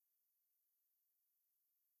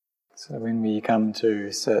So when we come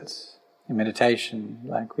to sit in meditation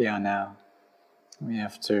like we are now, we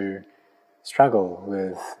have to struggle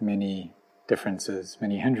with many differences,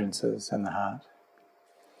 many hindrances in the heart.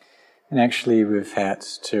 And actually we've had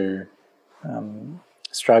to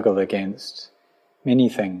struggle against many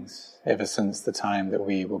things ever since the time that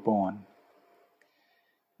we were born.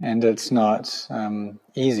 And it's not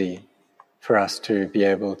easy for us to be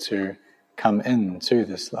able to come into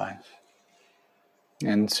this life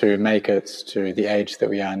and to make it to the age that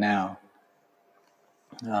we are now.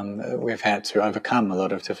 We've had to overcome a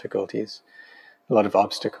lot of difficulties, a lot of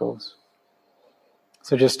obstacles.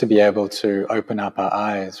 So just to be able to open up our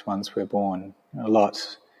eyes once we're born, a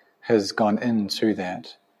lot has gone into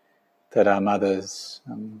that our mothers,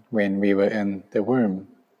 when we were in the womb,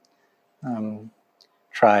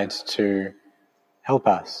 tried to help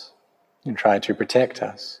us and tried to protect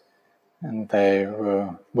us. And they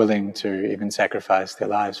were willing to even sacrifice their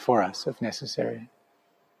lives for us if necessary.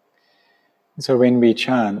 And so when we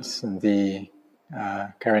chant the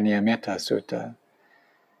Karaniya Metta Sutta,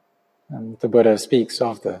 the Buddha speaks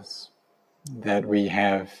of this, that we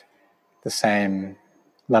have the same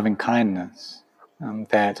loving kindness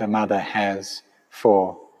that a mother has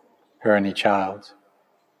for her only child,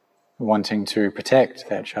 wanting to protect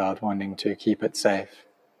that child, wanting to keep it safe.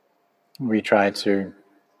 We try to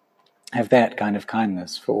have that kind of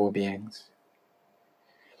kindness for all beings.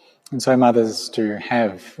 And so mothers do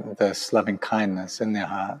have this loving kindness in their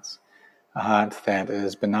hearts, a heart that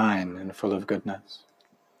is benign and full of goodness.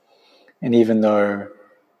 And even though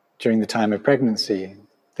during the time of pregnancy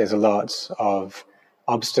there's a lot of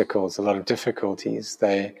obstacles, a lot of difficulties,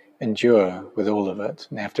 they endure with all of it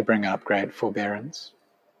and they have to bring up great forbearance.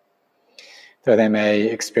 Though they may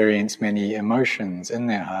experience many emotions in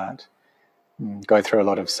their heart, go through a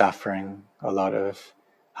lot of suffering, a lot of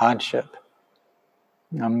hardship,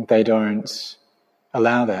 they don't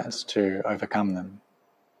allow that to overcome them,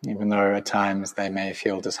 even though at times they may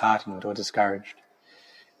feel disheartened or discouraged.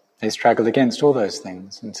 They struggle against all those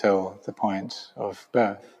things until the point of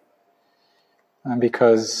birth,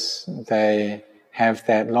 because they have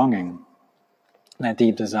that longing, that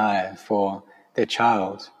deep desire for their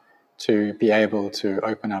child to be able to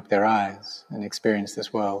open up their eyes and experience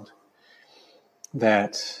this world.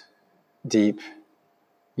 That deep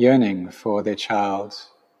yearning for their child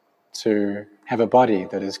to have a body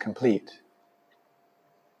that is complete.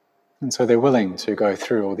 And so they're willing to go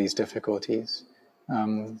through all these difficulties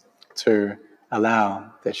to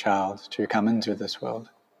allow their child to come into this world.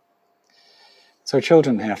 So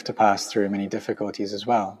children have to pass through many difficulties as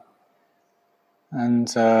well. And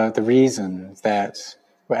the reason that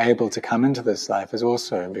we're able to come into this life is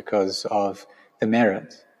also because of the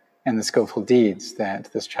merit and the skillful deeds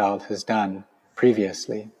that this child has done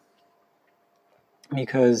previously.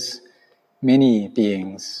 Because many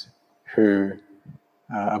beings who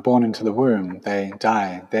are born into the womb, they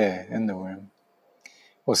die there in the womb.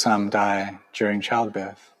 Or some die during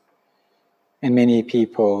childbirth. And many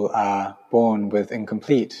people are born with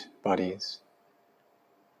incomplete bodies.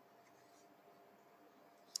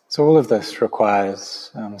 So all of this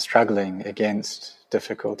requires struggling against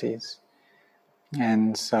difficulties.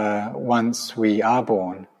 And once we are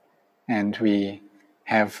born and we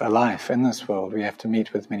have a life in this world, we have to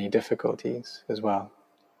meet with many difficulties as well.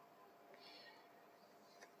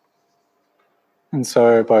 And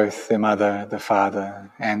so both the mother, the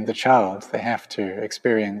father, and the child, they have to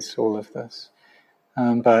experience all of this.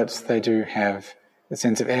 But they do have the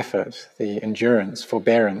sense of effort, the endurance,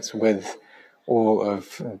 forbearance with all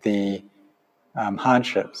of the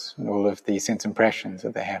hardships and all of the sense impressions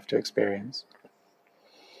that they have to experience.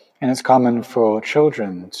 And it's common for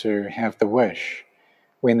children to have the wish,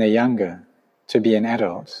 when they're younger, to be an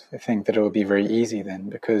adult. They think that it will be very easy then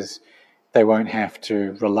because they won't have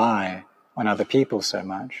to rely on other people so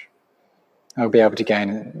much. They'll be able to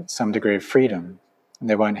gain some degree of freedom, and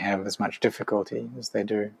they won't have as much difficulty as they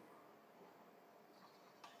do.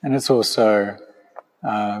 And it's also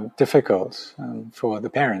difficult for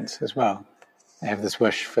the parents as well. They have this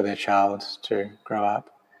wish for their child to grow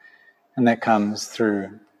up, and that comes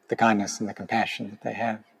through the kindness and the compassion that they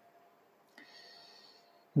have.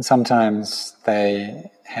 And sometimes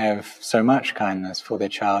they have so much kindness for their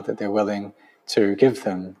child that they're willing to give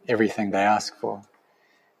them everything they ask for.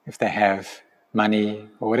 If they have money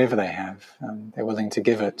or whatever they have, they're willing to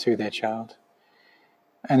give it to their child.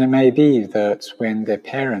 And it may be that when their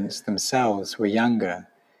parents themselves were younger,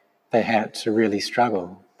 they had to really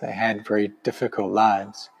struggle. They had very difficult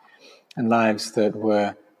lives, and lives that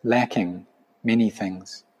were lacking many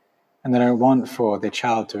things. And they don't want for their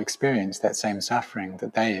child to experience that same suffering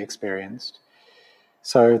that they experienced.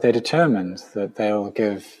 So they're determined that they'll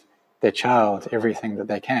give their child everything that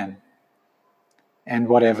they can. And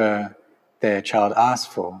whatever their child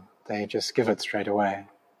asks for, they just give it straight away.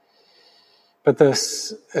 But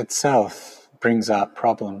this itself brings up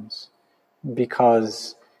problems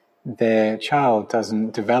because their child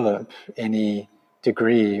doesn't develop any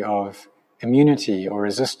degree of immunity or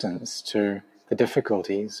resistance to the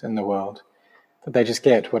difficulties in the world, but they just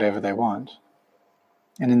get whatever they want.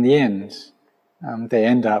 And in the end, they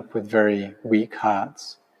end up with very weak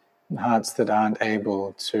hearts, hearts that aren't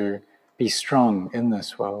able to be strong in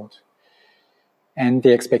this world. And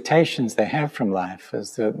the expectations they have from life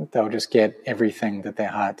is that they'll just get everything that their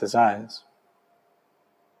heart desires.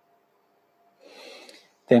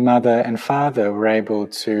 Their mother and father were able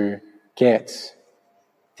to get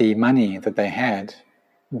the money that they had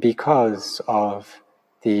because of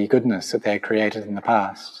the goodness that they had created in the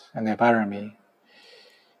past and their parami,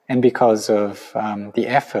 and because of the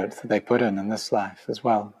effort that they put in this life as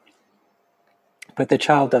well. But the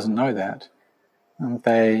child doesn't know that.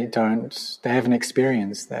 They haven't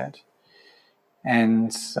experienced that.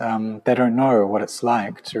 And they don't know what it's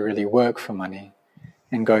like to really work for money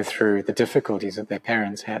and go through the difficulties that their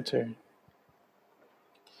parents had to.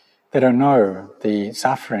 They don't know the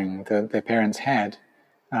suffering that their parents had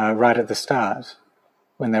right at the start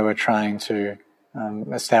when they were trying to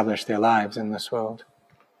establish their lives in this world.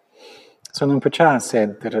 So Luang Por Chah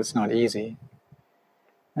said that it's not easy.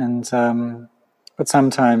 But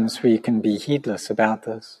sometimes we can be heedless about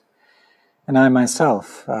this. And I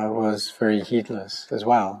myself was very heedless as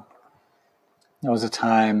well. There was a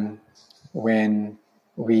time when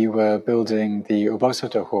we were building the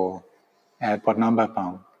Ubosata hall at Wat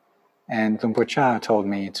Nambapong, and Luang Por Chah told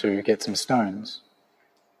me to get some stones.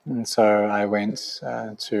 And so I went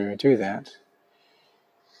to do that.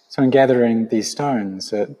 So in gathering these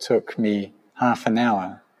stones, it took me half an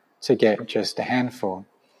hour to get just a handful.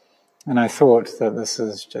 And I thought that this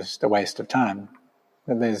is just a waste of time,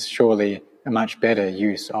 that there's surely a much better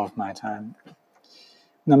use of my time.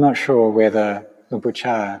 And I'm not sure whether Luang Por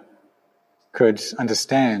Chah could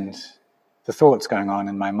understand the thoughts going on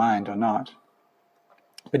in my mind or not.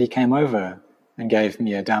 But he came over and gave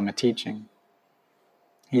me a Dharma teaching.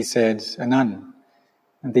 He said, "Anand,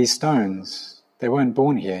 these stones, they weren't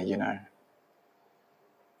born here, you know."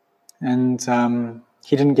 And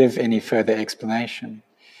he didn't give any further explanation.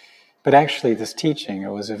 But actually this teaching, it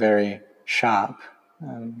was a very sharp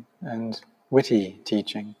and witty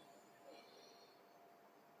teaching.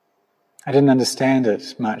 I didn't understand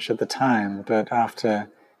it much at the time, but after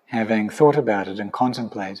having thought about it and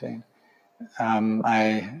contemplating,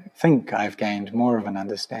 I think I've gained more of an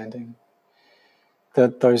understanding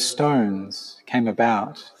that those stones came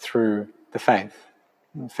about through the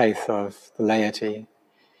faith of the laity.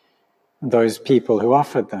 Those people who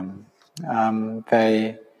offered them,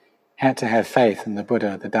 they had to have faith in the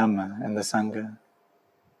Buddha, the Dhamma, and the Sangha.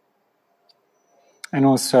 And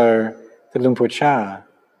also the Luang Por Chah,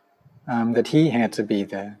 that he had to be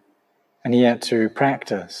there, and he had to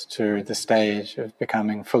practice to the stage of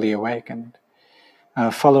becoming fully awakened,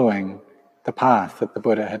 following the path that the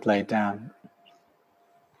Buddha had laid down.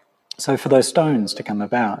 So for those stones to come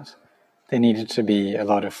about, there needed to be a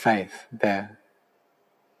lot of faith there.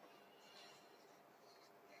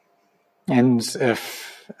 And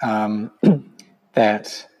if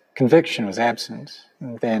that conviction was absent,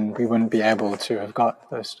 then we wouldn't be able to have got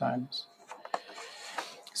those stones.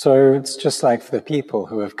 So it's just like for the people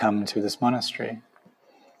who have come to this monastery.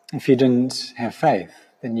 If you didn't have faith,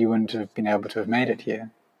 then you wouldn't have been able to have made it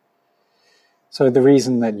here. So the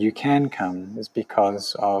reason that you can come is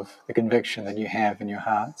because of the conviction that you have in your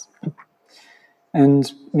hearts. And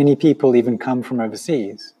many people even come from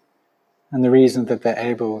overseas. And the reason that they're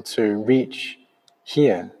able to reach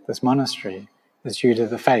here, this monastery, is due to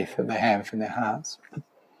the faith that they have in their hearts.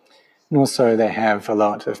 And also they have a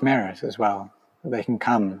lot of merit as well. They can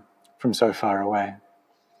come from so far away.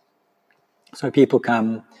 So people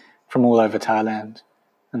come from all over Thailand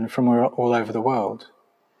and from all over the world.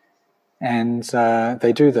 And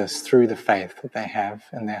they do this through the faith that they have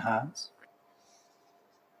in their hearts.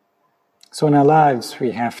 So in our lives,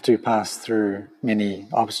 we have to pass through many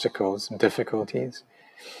obstacles and difficulties.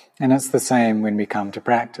 And it's the same when we come to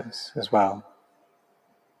practice as well.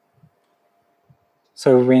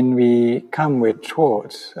 So when we come, we're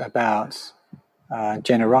taught about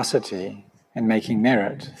generosity and making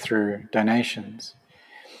merit through donations.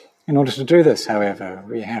 In order to do this, however,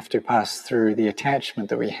 we have to pass through the attachment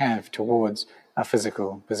that we have towards our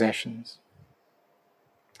physical possessions.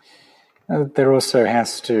 We also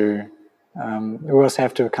have to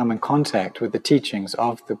come in contact with the teachings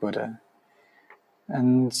of the Buddha.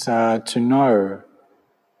 and to know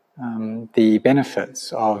the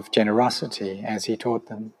benefits of generosity as he taught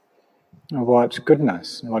them, what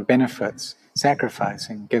goodness and what benefits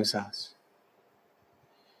sacrificing gives us.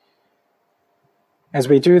 As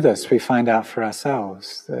we do this, we find out for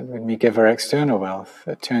ourselves that when we give our external wealth,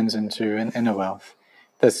 it turns into an inner wealth,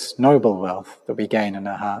 this noble wealth that we gain in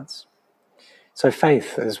our hearts. So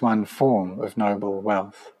faith is one form of noble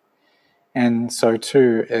wealth, and so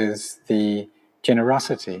too is the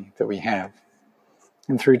generosity that we have.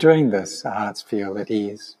 And through doing this, our hearts feel at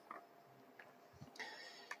ease.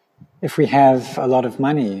 If we have a lot of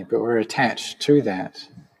money, but we're attached to that,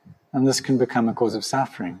 then this can become a cause of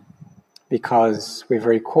suffering, because we're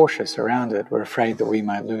very cautious around it. We're afraid that we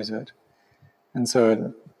might lose it. And so it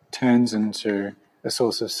turns into a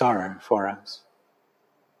source of sorrow for us.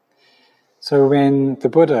 So when the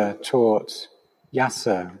Buddha taught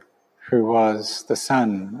Yasa, who was the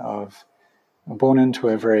son of, born into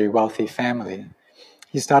a very wealthy family,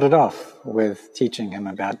 he started off with teaching him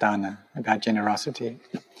about dana, about generosity,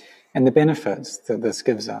 and the benefits that this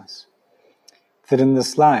gives us. That in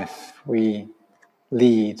this life we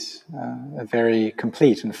lead a very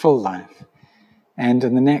complete and full life, and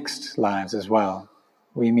in the next lives as well,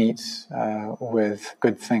 we meet with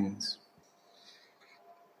good things.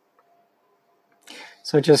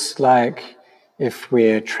 So just like if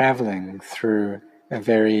we're traveling through a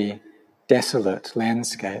very desolate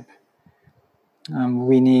landscape,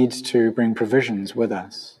 we need to bring provisions with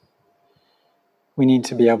us. We need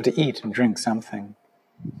to be able to eat and drink something.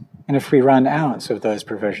 And if we run out of those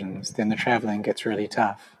provisions, then the traveling gets really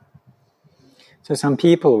tough. So some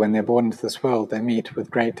people, when they're born into this world, they meet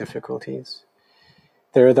with great difficulties.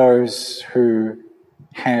 There are those who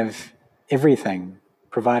have everything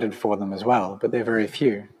provided for them as well, but they're very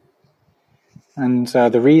few. And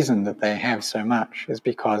the reason that they have so much is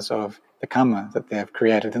because of the karma that they have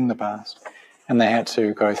created in the past. And they had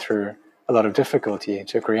to go through a lot of difficulty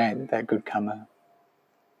to create that good karma.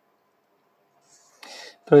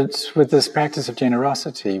 But with this practice of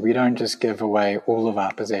generosity, we don't just give away all of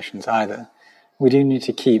our possessions either. We do need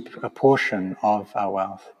to keep a portion of our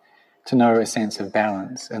wealth to know a sense of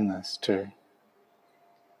balance in this too.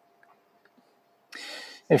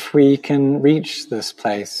 If we can reach this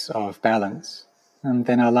place of balance,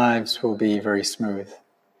 then our lives will be very smooth.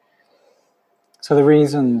 So the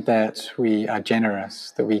reason that we are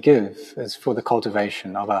generous, that we give, is for the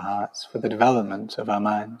cultivation of our hearts, for the development of our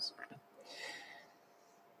minds.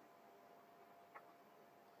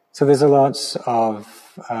 So there's a lot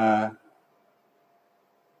of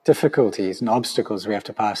difficulties and obstacles we have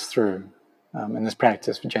to pass through in this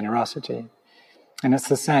practice for generosity. And it's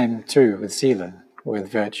the same too with sila,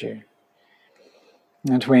 with virtue.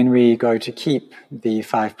 And when we go to keep the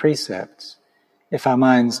 5 precepts, if our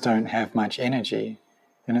minds don't have much energy,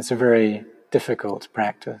 then it's a very difficult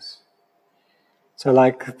practice. So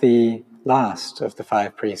like the last of the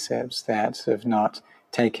 5 precepts, that of not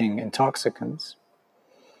taking intoxicants,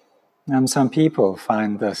 some people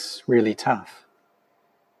find this really tough.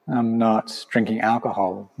 Not drinking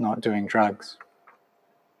alcohol, not doing drugs.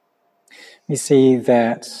 We see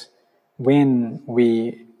that when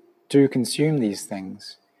we do consume these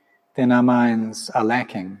things, then our minds are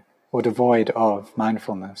lacking or devoid of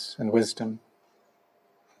mindfulness and wisdom.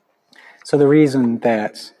 So the reason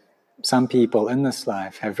that some people in this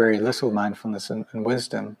life have very little mindfulness and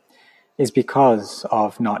wisdom is because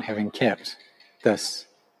of not having kept this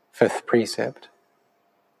 5th precept.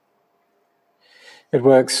 It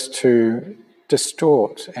works to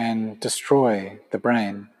distort and destroy the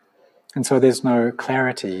brain, and so there's no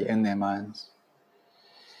clarity in their minds.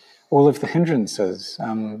 All of the hindrances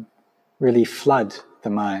really flood the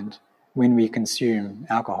mind when we consume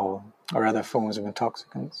alcohol or other forms of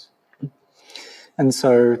intoxicants. And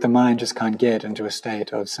so the mind just can't get into a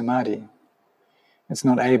state of samadhi. It's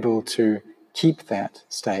not able to keep that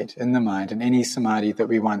state in the mind, and any samadhi that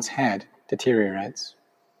we once had deteriorates.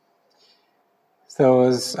 There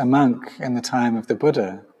was a monk in the time of the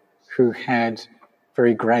Buddha who had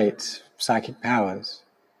very great psychic powers.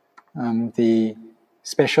 The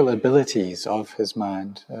special abilities of his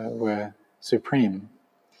mind were supreme.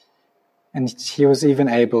 And he was even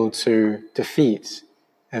able to defeat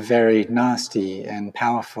a very nasty and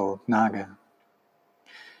powerful Naga.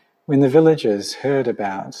 When the villagers heard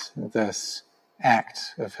about this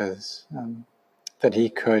act of his, that he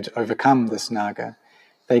could overcome this Naga,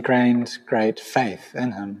 they gained great faith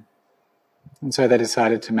in him. And so they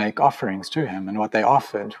decided to make offerings to him, and what they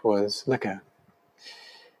offered was liquor.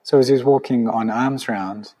 So as he was walking on alms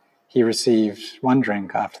round, he received one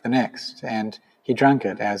drink after the next, and he drank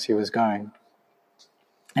it as he was going.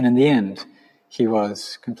 And in the end, he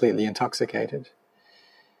was completely intoxicated.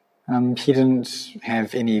 He didn't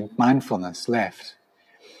have any mindfulness left.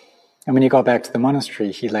 And when he got back to the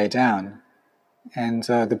monastery, he lay down, and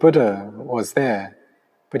the Buddha was there,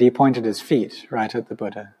 but he pointed his feet right at the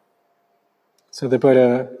Buddha. So the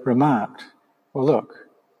Buddha remarked, well, look,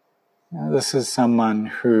 this is someone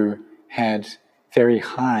who had very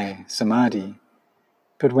high samadhi,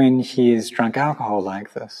 but when he is drunk alcohol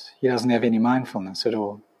like this, he doesn't have any mindfulness at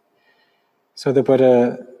all. So the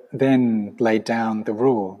Buddha then laid down the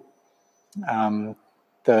rule,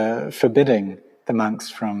 the forbidding the monks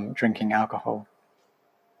from drinking alcohol.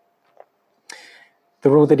 The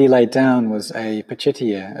rule that he laid down was a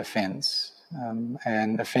pachittiya offense,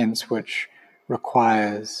 an offense which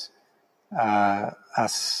requires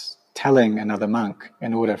us telling another monk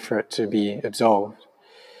in order for it to be absolved.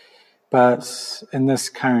 But in this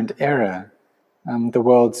current era, the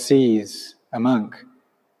world sees a monk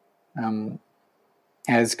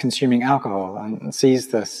as consuming alcohol and sees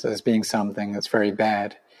this as being something that's very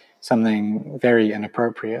bad, something very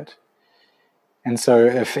inappropriate. And so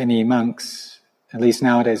if any monks, at least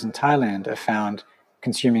nowadays in Thailand, are found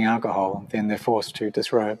consuming alcohol, then they're forced to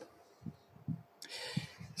disrobe.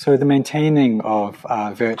 So the maintaining of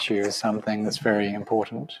virtue is something that's very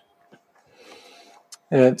important.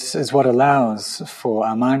 It is what allows for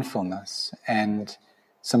our mindfulness and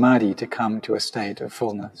samadhi to come to a state of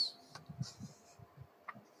fullness.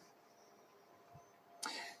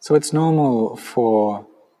 So it's normal for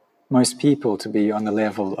most people to be on the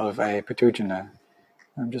level of a puthujjana,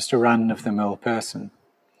 just a run-of-the-mill person.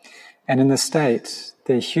 And in this state,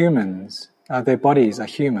 they're humans, their bodies are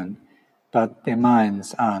human, but their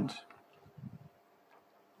minds aren't.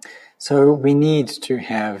 So we need to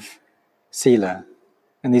have sila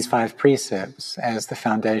and these 5 precepts as the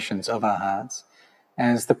foundations of our hearts,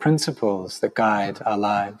 as the principles that guide our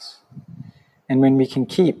lives. And when we can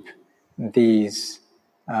keep these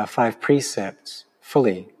 5 precepts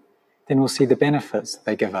fully, then we'll see the benefits that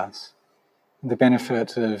they give us, the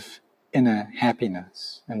benefit of inner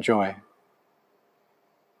happiness and joy.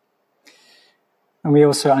 And we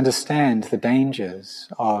also understand the dangers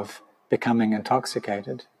of becoming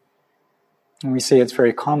intoxicated. And we see it's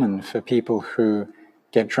very common for people who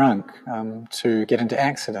get drunk to get into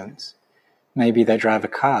accidents. Maybe they drive a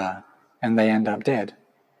car and they end up dead.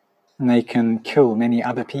 And they can kill many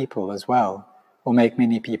other people as well, or make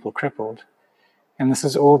many people crippled. And this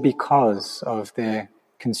is all because of their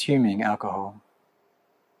consuming alcohol.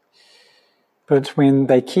 But when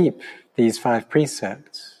they keep these 5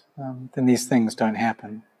 precepts, then these things don't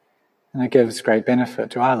happen. And it gives great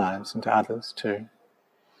benefit to our lives and to others too.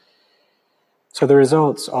 So the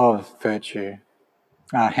results of virtue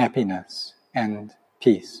are happiness and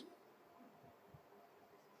peace.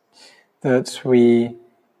 That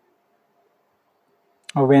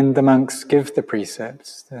when the monks give the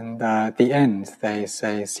precepts, then at the end they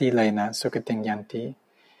say, Silena sukhating yanti,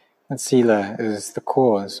 that sila is the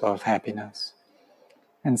cause of happiness,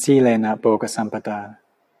 and silena bhoga sampada,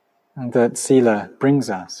 and that sila brings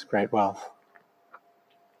us great wealth.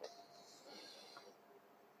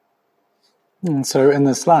 And so in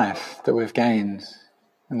this life that we've gained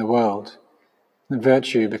in the world, the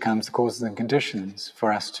virtue becomes the causes and conditions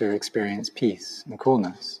for us to experience peace and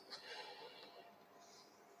coolness.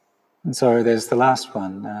 And so there's the last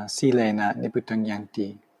one, silena nibbutang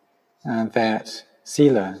yanti, that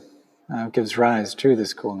sila gives rise to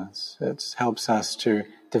this coolness. It helps us to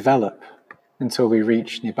develop until we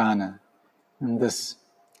reach nibbana, and this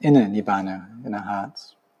inner nibbana in our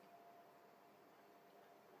hearts.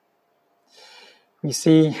 We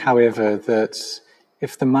see, however, that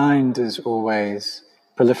if the mind is always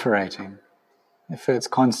proliferating, if it's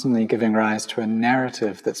constantly giving rise to a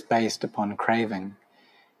narrative that's based upon craving,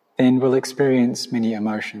 then we'll experience many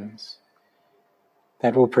emotions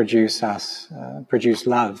that will produce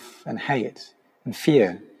love and hate and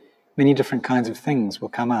fear. Many different kinds of things will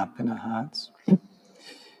come up in our hearts.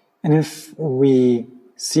 And if we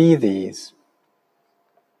see these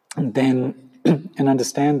and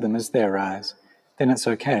understand them as they arise, then it's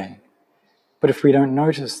okay. But if we don't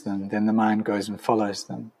notice them, then the mind goes and follows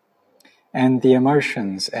them. And the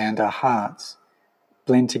emotions and our hearts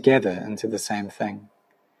blend together into the same thing.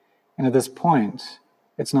 And at this point,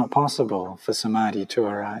 it's not possible for samadhi to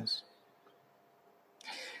arise.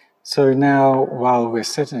 So now, while we're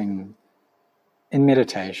sitting in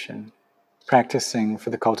meditation, practicing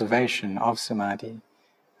for the cultivation of samadhi,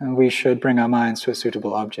 and we should bring our minds to a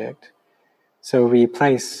suitable object. So we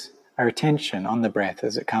place our attention on the breath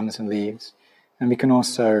as it comes and leaves, and we can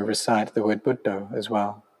also recite the word Buddha as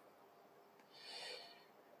well.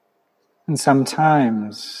 And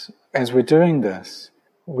sometimes as we're doing this,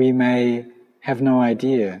 we may have no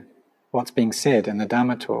idea what's being said in the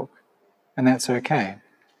Dhamma talk, and that's okay.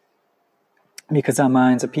 Because our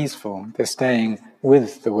minds are peaceful, they're staying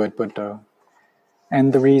with the word Buddha.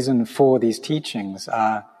 And the reason for these teachings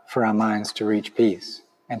are for our minds to reach peace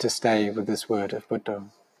and to stay with this word of Buddha.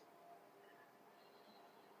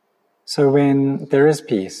 So when there is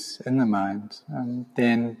peace in the mind,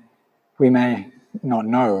 then we may not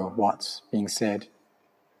know what's being said,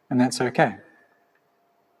 and that's okay.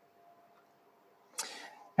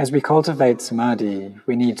 As we cultivate samadhi,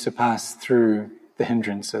 we need to pass through the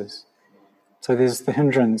hindrances. So there's the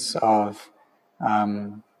hindrance of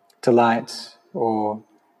delight or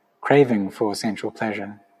craving for sensual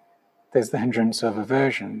pleasure. There's the hindrance of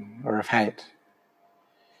aversion or of hate.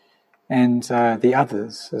 And the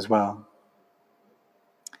others as well.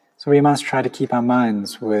 So we must try to keep our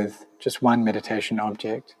minds with just one meditation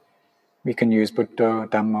object. We can use Buddha,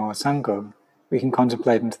 Dhamma, or Sangha. We can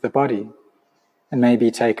contemplate into the body and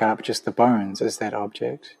maybe take up just the bones as that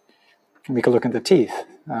object. And we can look at the teeth,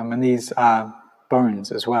 and these are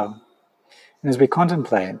bones as well. And as we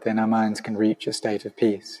contemplate, then our minds can reach a state of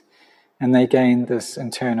peace, and they gain this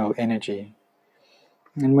internal energy.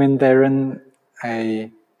 And when they're in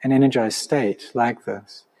an energized state like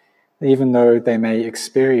this, even though they may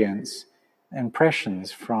experience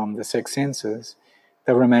impressions from the six senses,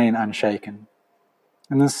 they'll remain unshaken.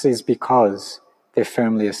 And this is because they're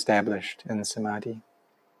firmly established in samadhi.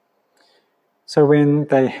 So when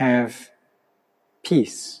they have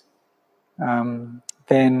peace,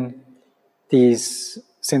 then these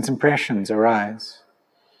sense impressions arise.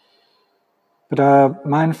 But our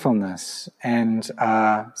mindfulness and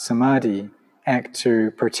our samadhi act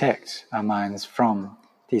to protect our minds from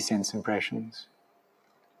these sense impressions.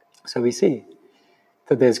 So we see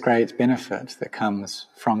that there's great benefit that comes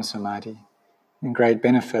from samadhi, and great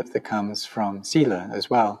benefit that comes from sila as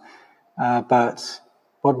well. But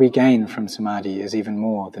what we gain from samadhi is even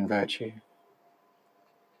more than virtue.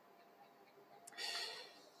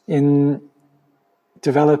 In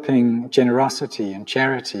developing generosity and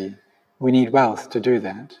charity, we need wealth to do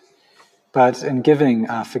that. But in giving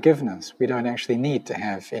our forgiveness, we don't actually need to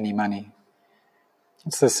have any money.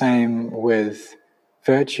 It's the same with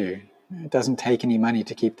virtue. It doesn't take any money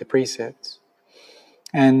to keep the precepts.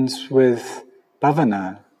 And with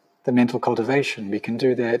bhavana, the mental cultivation, we can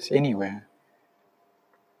do that anywhere.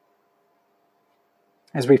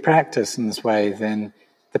 As we practice in this way, then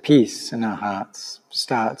the peace in our hearts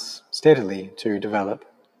starts steadily to develop.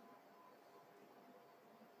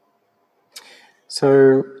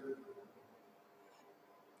 So,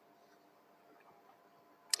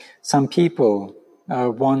 some people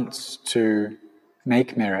want to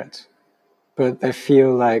make merit, but they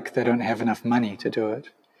feel like they don't have enough money to do it.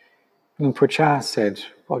 Luang Por Chah said,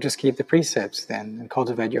 well, just keep the precepts then and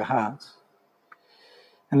cultivate your heart.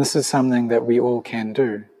 And this is something that we all can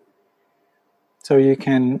do. So you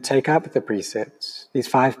can take up the precepts, these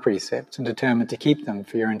 5 precepts, and determine to keep them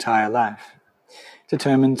for your entire life.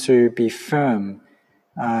 Determine to be firm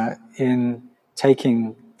in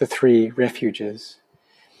taking the 3 refuges,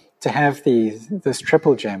 to have this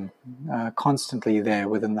triple gem constantly there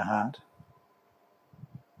within the heart.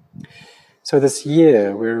 So this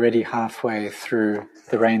year, we're already halfway through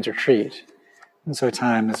the Rains Retreat, and so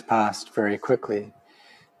time has passed very quickly.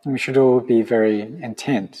 And we should all be very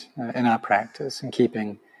intent in our practice in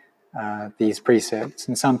keeping these precepts.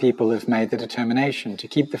 And some people have made the determination to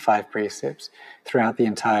keep the 5 precepts throughout the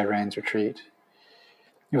entire Rains Retreat.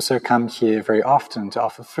 You also come here very often to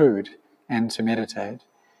offer food and to meditate.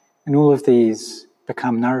 And all of these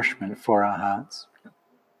become nourishment for our hearts.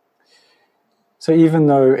 So even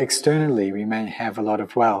though externally we may have a lot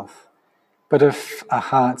of wealth, but if our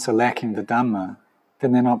hearts are lacking the Dhamma,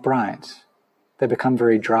 then they're not bright. They become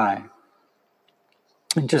very dry.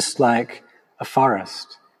 And just like a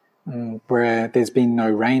forest where there's been no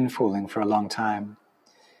rain falling for a long time,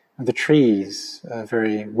 the trees are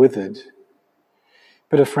very withered.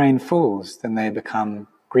 But if rain falls, then they become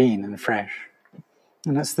green and fresh.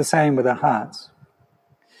 And it's the same with our hearts.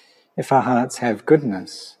 If our hearts have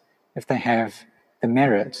goodness, if they have the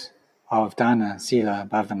merit of dana, sila,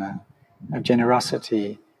 bhavana, of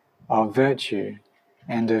generosity, of virtue,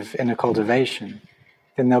 and of inner cultivation,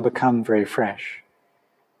 then they'll become very fresh.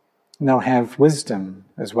 And they'll have wisdom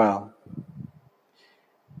as well.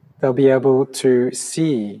 They'll be able to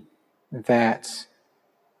see that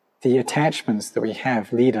the attachments that we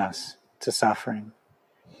have lead us to suffering.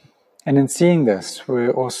 And in seeing this,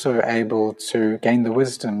 we're also able to gain the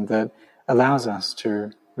wisdom that allows us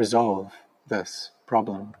to resolve this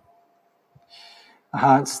problem. our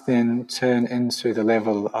hearts then turn into the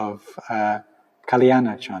level of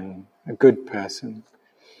Kalyanachan, a good person.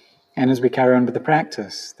 And as we carry on with the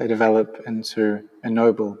practice, they develop into a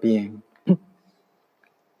noble being.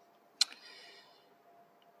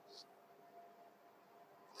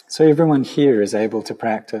 So everyone here is able to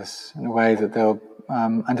practice in a way that they'll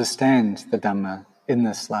understand the Dhamma in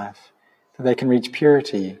this life, that they can reach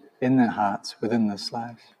purity in their hearts within this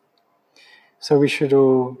life. So we should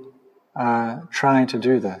all try to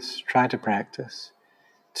do this, try to practice,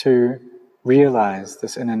 to realize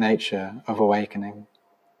this inner nature of awakening.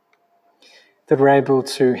 That we're able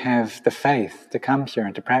to have the faith to come here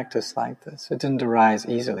and to practice like this. It didn't arise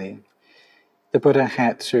easily. The Buddha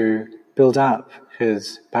had to build up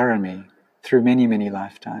his parami through many, many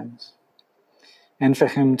lifetimes. And for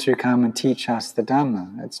him to come and teach us the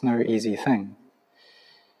Dhamma, it's no easy thing.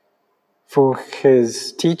 For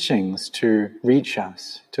his teachings to reach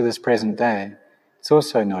us to this present day, it's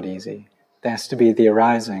also not easy. There has to be the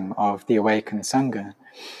arising of the awakened Sangha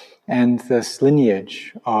and this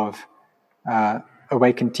lineage of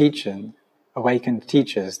awakened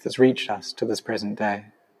teachers that's reached us to this present day.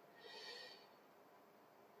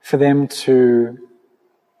 For them to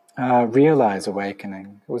realize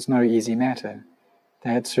awakening, it was no easy matter.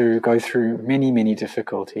 They had to go through many, many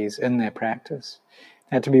difficulties in their practice.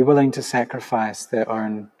 They had to be willing to sacrifice their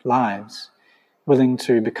own lives, willing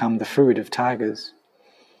to become the food of tigers,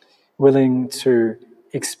 willing to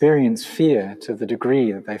experience fear to the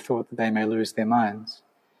degree that they thought that they may lose their minds.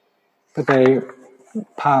 But they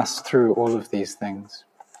passed through all of these things.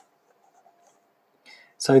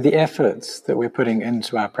 So the efforts that we're putting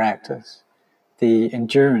into our practice, the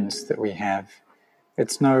endurance that we have,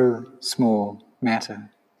 it's no small matter.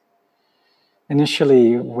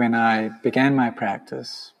 Initially, when I began my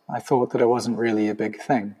practice, I thought that it wasn't really a big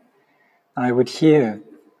thing. I would hear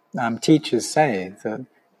teachers say that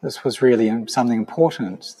this was really something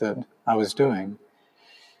important that I was doing,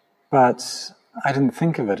 but I didn't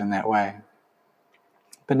think of it in that way.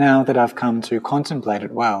 But now that I've come to contemplate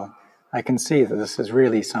it well, I can see that this is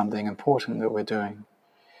really something important that we're doing.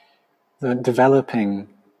 The developing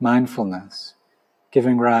mindfulness,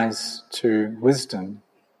 giving rise to wisdom.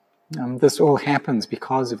 This all happens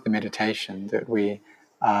because of the meditation that we're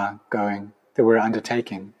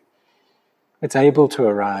undertaking. It's able to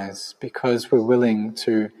arise because we're willing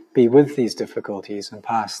to be with these difficulties and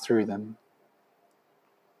pass through them.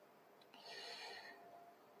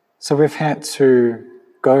 So we've had to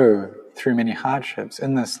go through many hardships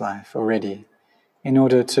in this life already in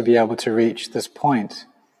order to be able to reach this point,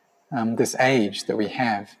 this age that we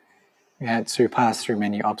have. We had to pass through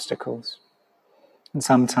many obstacles. And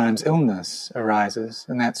sometimes illness arises,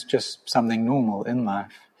 and that's just something normal in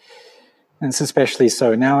life. And it's especially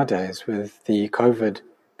so nowadays with the COVID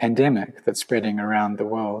pandemic that's spreading around the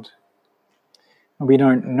world. And we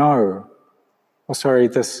don't know,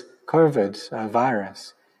 this COVID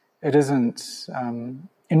virus, it isn't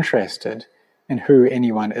interested in who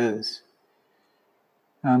anyone is,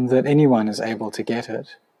 that anyone is able to get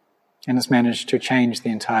it, and it's managed to change the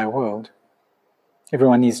entire world.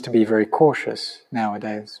 Everyone needs to be very cautious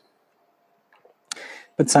nowadays.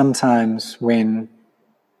 But sometimes when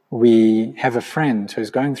we have a friend who's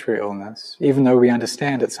going through illness, even though we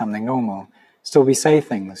understand it's something normal, still we say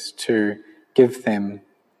things to give them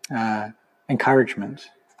encouragement.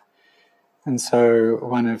 And so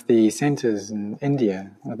one of the centers in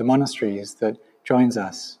India, one of the monasteries that joins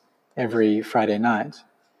us every Friday night,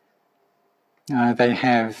 they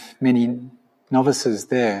have many novices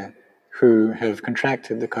there who have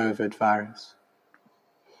contracted the COVID virus.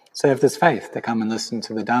 So they have this faith, they come and listen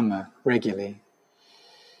to the Dhamma regularly.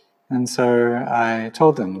 And so I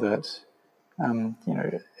told them that,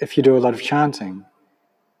 if you do a lot of chanting,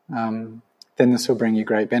 then this will bring you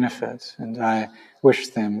great benefit. And I wish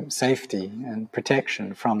them safety and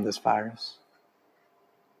protection from this virus.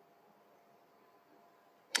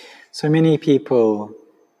 So many people,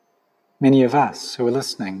 many of us who are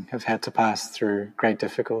listening have had to pass through great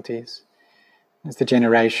difficulties. There's the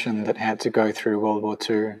generation that had to go through World War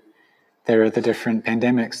II. There are the different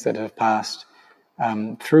pandemics that have passed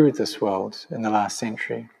through this world in the last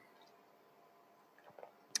century.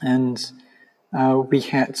 And we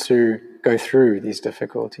had to go through these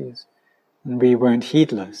difficulties, and we weren't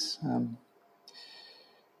heedless.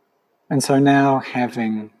 And so now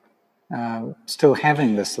still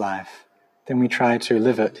having this life, then we try to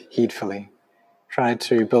live it heedfully, try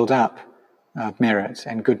to build up merit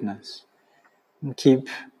and goodness, and keep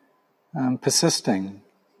persisting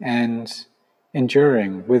and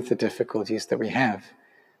enduring with the difficulties that we have,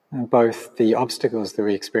 both the obstacles that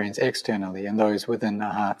we experience externally and those within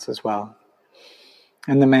our hearts as well.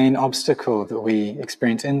 And the main obstacle that we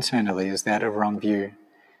experience internally is that of wrong view,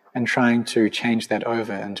 and trying to change that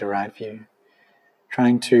over into right view.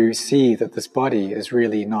 Trying to see that this body is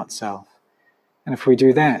really not self. And if we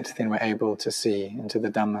do that, then we're able to see into the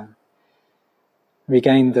Dhamma. We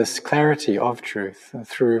gain this clarity of truth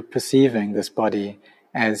through perceiving this body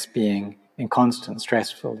as being inconstant,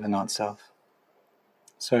 stressful, and not self.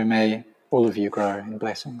 So may all of you grow in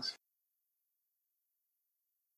blessings.